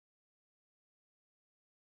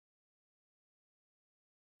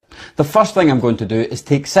The first thing I'm going to do is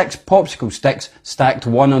take 6 popsicle sticks stacked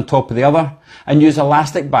one on top of the other and use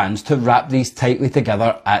elastic bands to wrap these tightly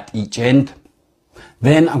together at each end.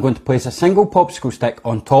 Then I'm going to place a single popsicle stick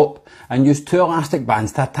on top and use 2 elastic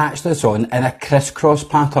bands to attach this on in a crisscross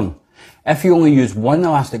pattern. If you only use one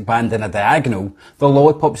elastic band in a diagonal, the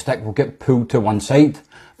lollipop stick will get pulled to one side,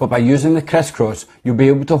 but by using the crisscross, you'll be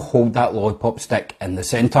able to hold that lollipop stick in the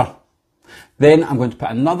centre. Then I'm going to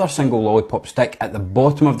put another single lollipop stick at the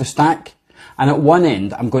bottom of the stack, and at one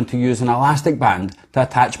end I'm going to use an elastic band to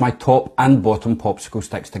attach my top and bottom popsicle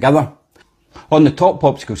sticks together. On the top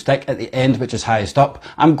popsicle stick at the end, which is highest up,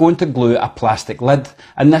 I'm going to glue a plastic lid,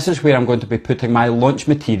 and this is where I'm going to be putting my launch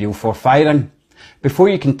material for firing. Before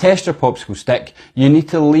you can test your popsicle stick, you need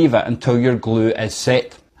to leave it until your glue is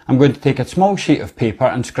set. I'm going to take a small sheet of paper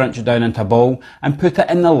and scrunch it down into a ball and put it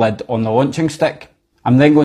in the lid on the launching stick. I'm then going